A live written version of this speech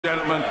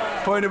Gentlemen,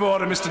 point of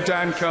order, Mr.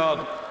 Dan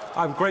Carden.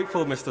 I'm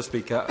grateful, Mr.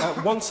 Speaker.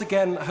 Once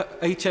again,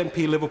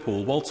 HMP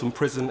Liverpool, Walton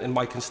Prison in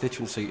my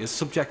constituency, is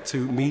subject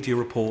to media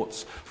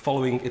reports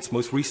following its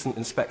most recent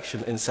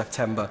inspection in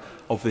September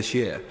of this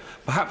year.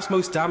 Perhaps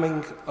most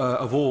damning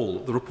of all,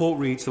 the report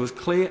reads there was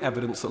clear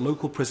evidence that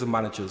local prison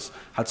managers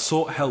had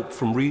sought help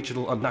from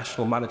regional and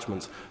national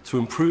management to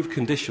improve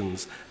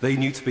conditions they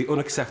knew to be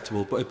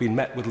unacceptable but had been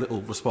met with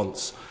little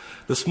response.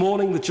 This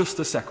morning, the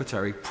Justice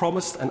Secretary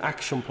promised an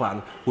action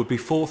plan would be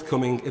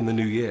forthcoming in the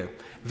new year.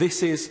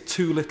 This is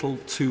too little,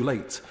 too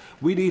late.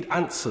 We need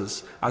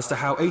answers as to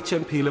how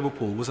HMP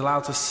Liverpool was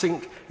allowed to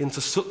sink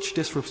into such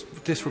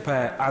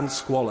disrepair and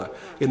squalor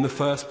in the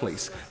first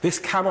place. This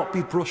cannot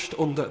be brushed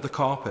under the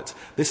carpet.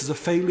 This is a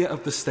failure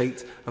of the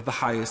state of the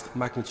highest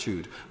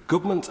magnitude.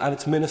 Government and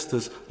its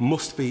ministers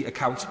must be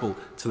accountable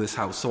to this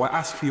House. So I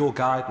ask for your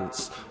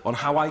guidance on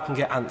how I can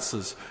get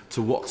answers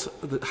to what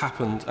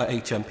happened at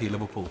HMP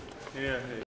Liverpool.